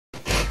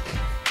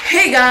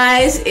Hey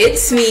guys,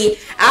 it's me,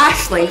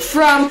 Ashling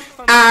from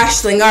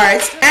Ashling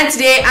Arts, and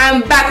today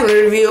I'm back with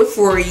a review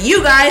for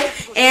you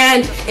guys.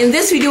 And in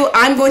this video,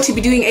 I'm going to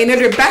be doing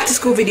another back to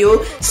school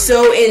video.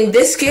 So in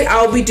this kit,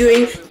 I'll be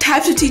doing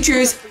types of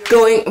teachers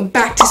going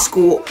back to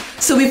school.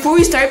 So before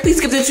we start, please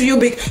give this video a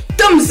big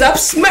thumbs up,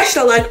 smash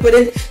that like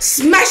button,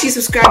 smash the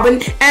subscribe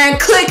button,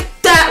 and click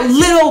that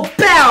little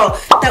bell.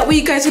 That way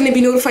you guys are going to be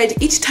notified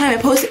each time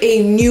I post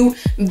a new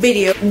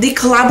video. The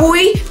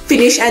collabaway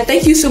finished, and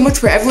thank you so much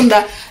for everyone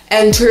that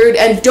entered,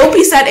 and don't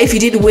be sad if you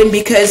didn't win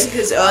because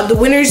the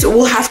winners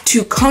will have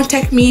to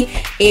contact me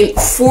in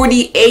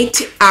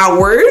 48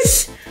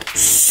 hours.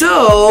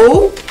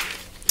 So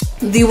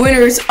the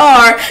winners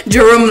are,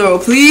 drum roll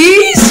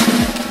please,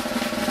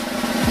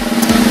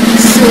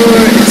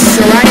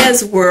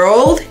 Soraya's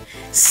World,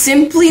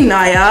 Simply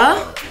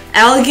Naya,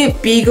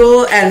 Elegant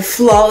Beagle, and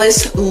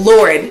Flawless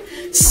Lord.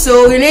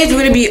 So your names are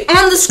going to be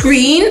on the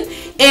screen,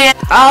 and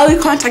I'll be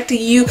contacting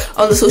you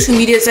on the social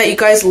medias that you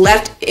guys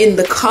left in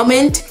the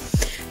comment.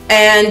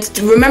 And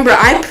remember,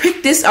 I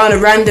picked this on a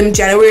random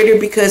generator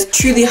because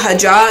truly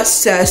Haja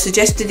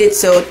suggested it,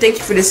 so thank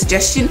you for the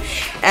suggestion.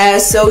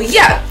 So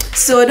yeah,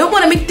 so I don't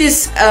want to make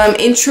this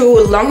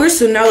intro longer,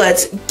 so now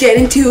let's get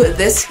into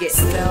this.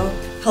 So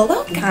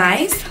hello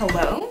guys,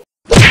 hello.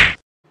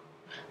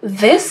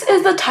 This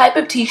is the type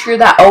of teacher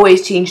that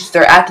always changes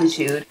their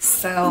attitude.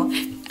 So,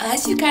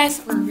 as you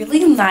guys were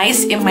really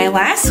nice in my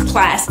last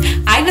class,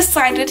 I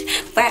decided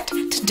that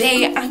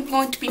today I'm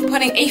going to be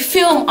putting a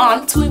film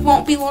on so we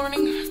won't be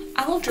learning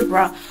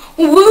algebra.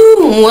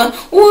 Woo!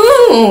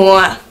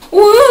 Woo!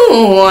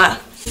 Woo!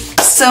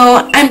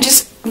 So, I'm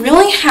just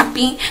really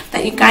happy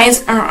that you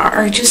guys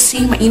are just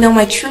seeing my,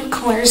 my true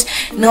colors,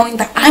 knowing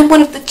that I'm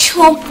one of the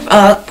chill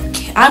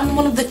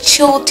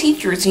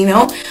teachers,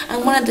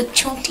 I'm one of the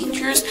chill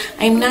teachers.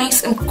 I'm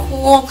nice, I'm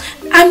cool,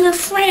 I'm your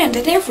friend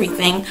and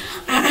everything.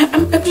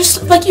 I'm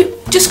just like, you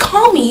just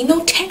call me,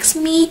 text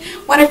me,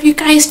 whatever you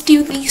guys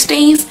do these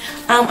days.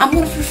 I'm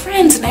one of your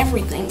friends and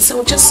everything.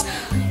 So just,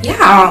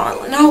 yeah,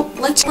 now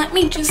let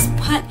me just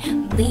put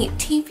the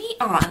TV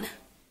on.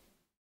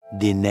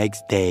 The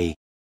next day.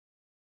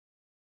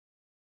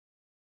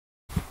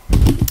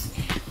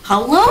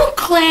 Hello,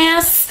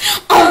 class.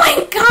 Oh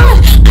my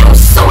god, I'm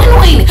so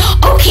annoyed.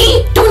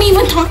 Okay, don't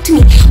even talk to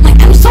me. Like,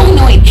 I'm so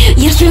annoyed.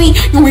 Yesterday,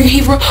 your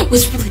behavior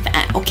was really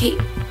bad, okay?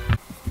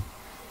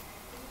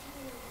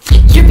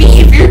 Your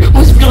behavior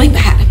was really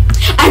bad.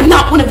 I'm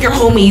not one of your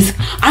homies.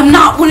 I'm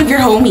not one of your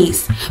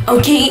homies,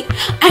 okay?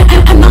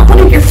 I'm not one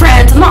of your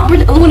friends. I'm not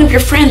one of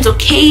your friends,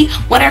 okay?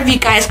 Whatever you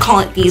guys call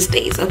it these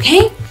days,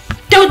 okay?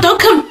 Don't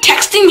come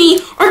texting me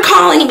or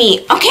calling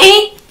me,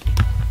 okay?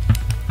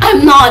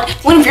 I'm not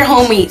one of your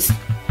homies.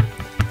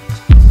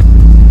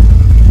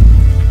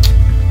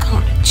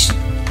 Gosh.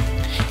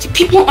 You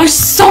people are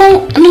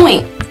so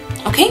annoying,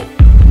 okay?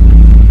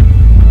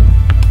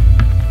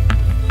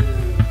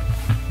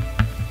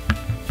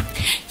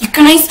 You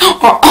guys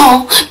are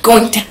all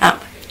going to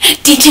have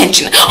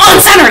detention on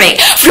Saturday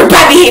for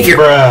bad behavior.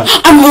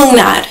 Bruh. I'm really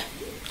mad.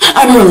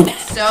 I'm really mad.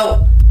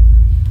 So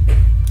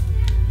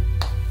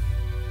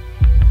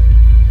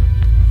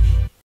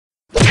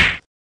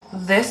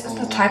this is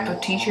the type of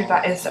teacher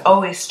that is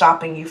always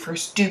stopping you for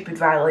stupid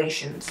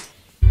violations.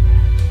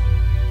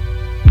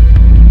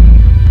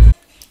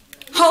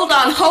 Hold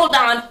on.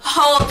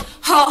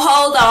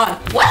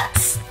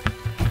 What?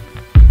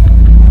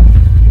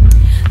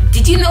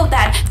 Did you know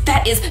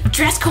that is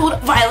dress code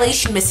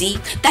violation, Missy?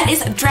 That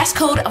is a dress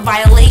code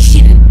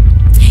violation.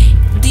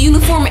 The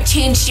uniform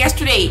changed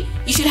yesterday.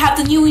 You should have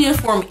the new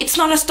uniform. It's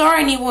not a star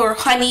anymore,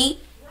 honey.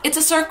 It's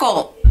a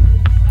circle.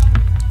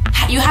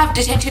 You have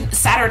detention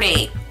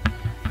Saturday.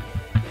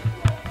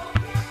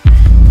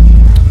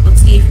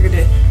 Let's see if you're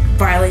to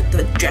violate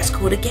the dress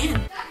code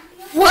again.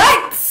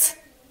 What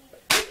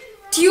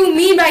do you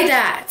mean by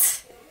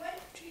that?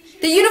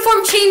 The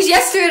uniform changed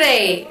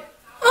yesterday.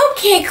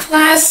 Okay,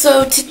 class,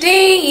 so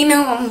today,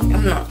 I'm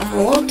a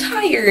little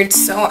tired,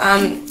 so,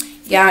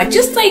 yeah,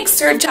 just,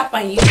 search up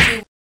on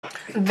YouTube.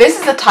 This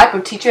is the type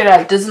of teacher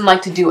that doesn't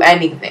like to do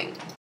anything.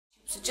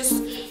 So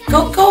just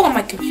go on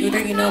my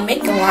computer,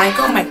 make a line,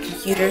 go on my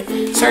computer,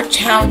 search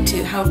how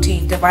to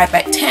divide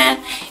by 10,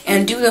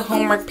 and do the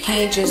homework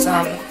pages,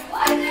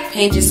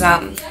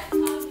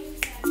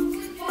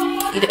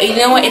 you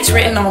know what, it's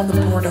written on the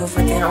board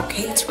over there,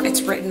 okay?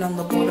 It's written on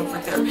the board over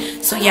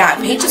there. So yeah,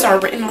 pages are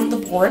written on the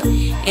board,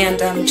 and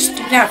just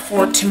do that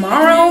for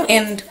tomorrow,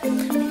 and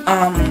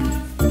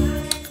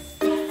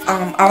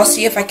I'll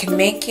see if I can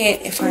make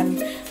it. If I'm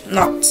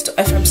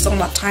still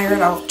not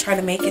tired, I'll try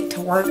to make it to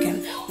work,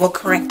 and we'll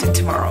correct it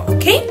tomorrow,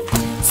 okay?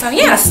 So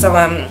yeah,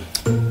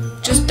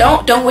 just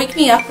don't wake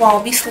me up while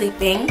I'll be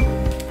sleeping.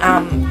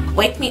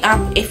 Wake me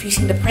up if you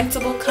see the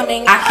principal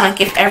coming. Act like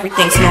if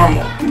everything's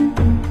normal.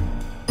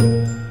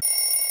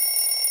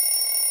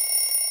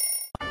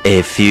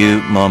 A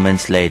few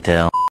moments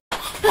later.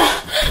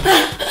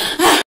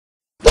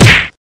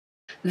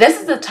 This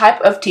is the type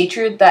of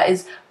teacher that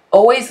is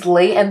always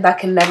late and that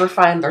can never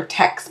find their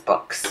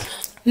textbooks.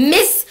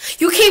 Miss,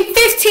 you came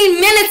 15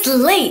 minutes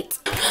late.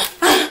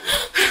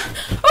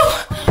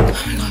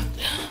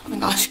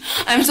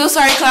 I'm so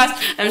sorry,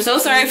 class. I'm so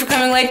sorry for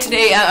coming late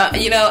today.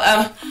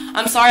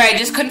 I'm sorry. I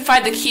just couldn't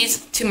find the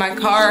keys to my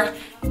car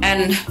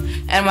and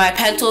my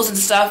pencils and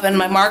stuff and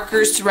my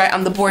markers to write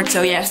on the board.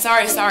 So yeah,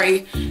 sorry.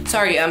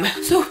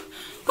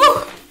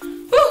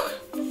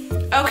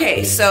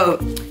 Okay, so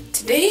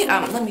today,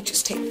 let me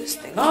just take this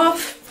thing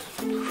off.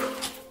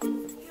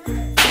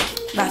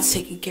 That's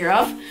taken care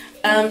of.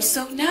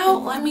 So now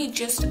let me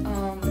just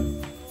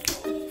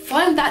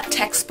find that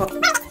textbook.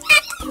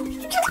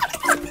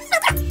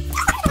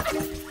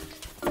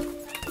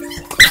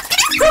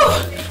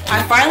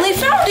 I finally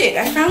found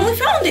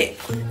it.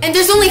 And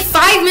there's only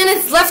 5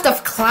 minutes left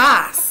of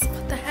class.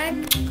 What the heck?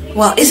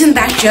 Well, isn't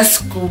that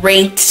just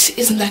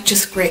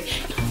great?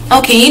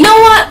 Okay, you know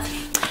what?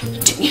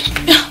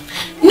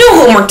 No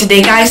homework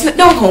today, guys.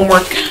 No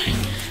homework.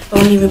 I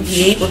won't even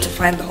be able to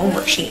find the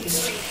homework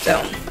sheets.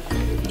 So,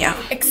 yeah.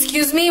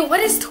 Excuse me, what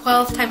is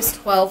 12 times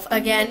 12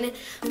 again?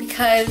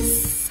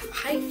 Because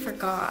I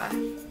forgot.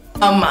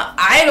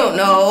 I don't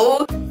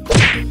know.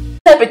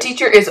 Type of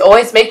teacher is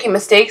always making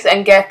mistakes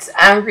and gets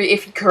angry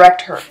if you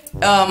correct her.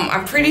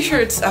 I'm pretty sure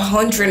it's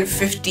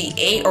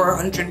 158 or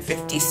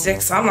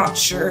 156. I'm not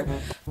sure.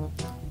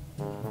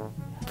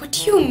 What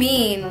do you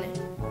mean?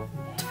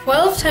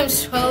 12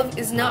 times 12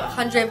 is not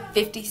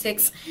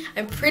 156.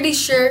 I'm pretty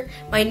sure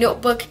my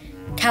notebook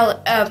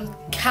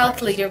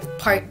calculator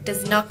part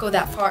does not go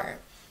that far.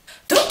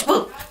 Don't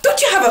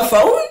you have a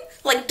phone?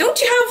 Like, don't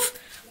you have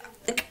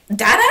like,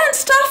 data and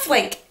stuff?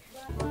 Like,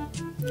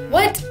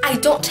 what? I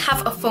don't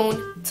have a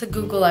phone to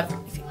Google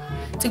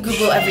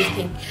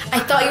everything. I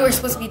thought you were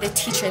supposed to be the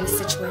teacher in this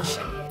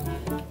situation.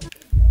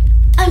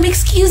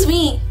 Excuse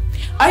me.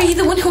 Are you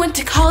the one who went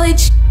to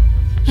college?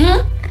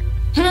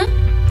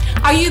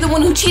 Are you the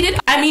one who cheated?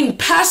 I mean,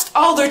 passed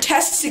all their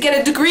tests to get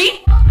a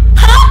degree?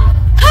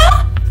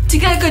 Huh? To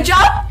get a good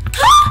job?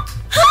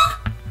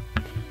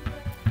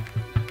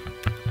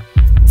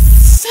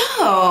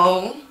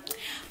 So,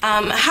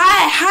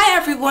 hi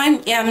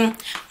everyone.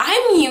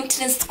 I'm new to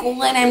this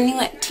school and I'm new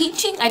at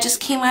teaching. I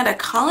just came out of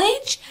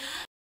college.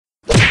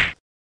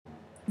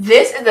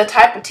 This is the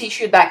type of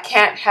teacher that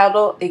can't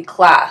handle a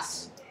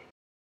class.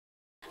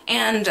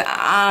 And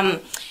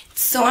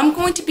so I'm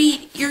going to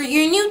be your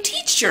new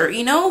teacher,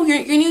 you know,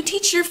 your new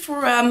teacher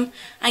for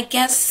I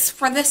guess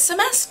for this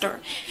semester.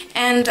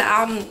 And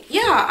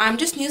yeah, I'm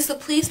just new, so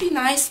please be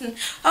nice. And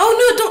oh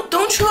no,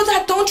 don't throw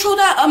that,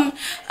 oh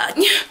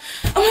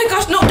my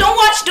gosh, no, don't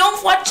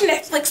watch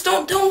Netflix,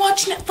 don't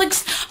watch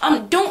Netflix,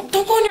 don't go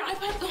on your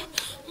iPad.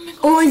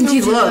 Oh my gosh.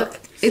 OMG, look,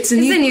 it's a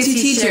new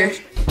teacher.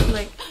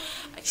 Like,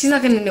 she's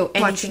not gonna know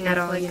anything at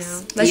all, you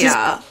know.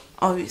 Yeah.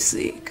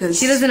 Obviously, because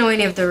she doesn't know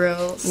any of the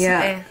rules.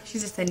 Yeah,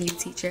 she's just a new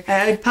teacher.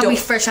 Probably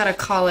fresh out of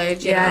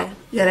college. You know?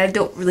 Yeah. I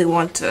don't really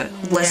want to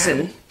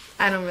listen.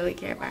 I don't really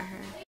care about her.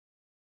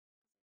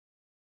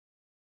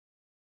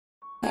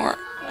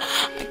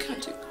 I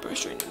can't take the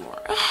pressure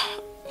anymore.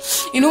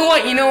 You know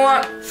what?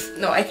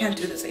 No, I can't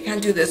do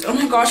this. Oh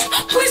my gosh!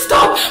 Please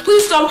stop!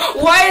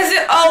 Why is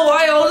it all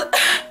wild?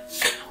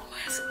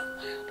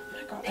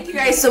 Thank you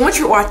guys so much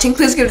for watching.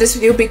 Please give this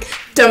video a big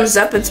thumbs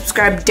up and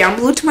subscribe down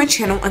below to my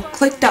channel and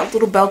click that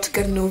little bell to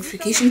get a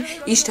notification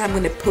each time I'm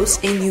going to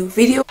post a new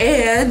video.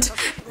 And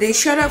the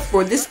shout out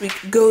for this week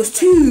goes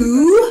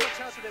to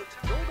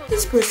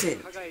this person.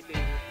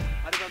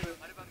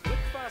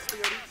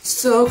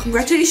 So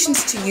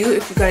congratulations to you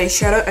if you got a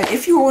shout out, and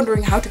if you're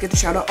wondering how to get the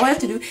shout out, all you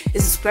have to do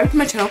is subscribe to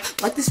my channel,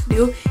 like this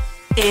video,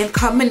 and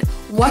comment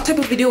what type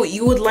of video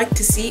you would like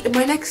to see in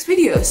my next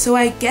video. So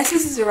I guess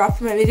this is a wrap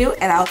for my video,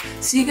 and I'll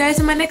see you guys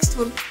in my next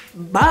one.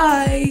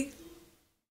 Bye!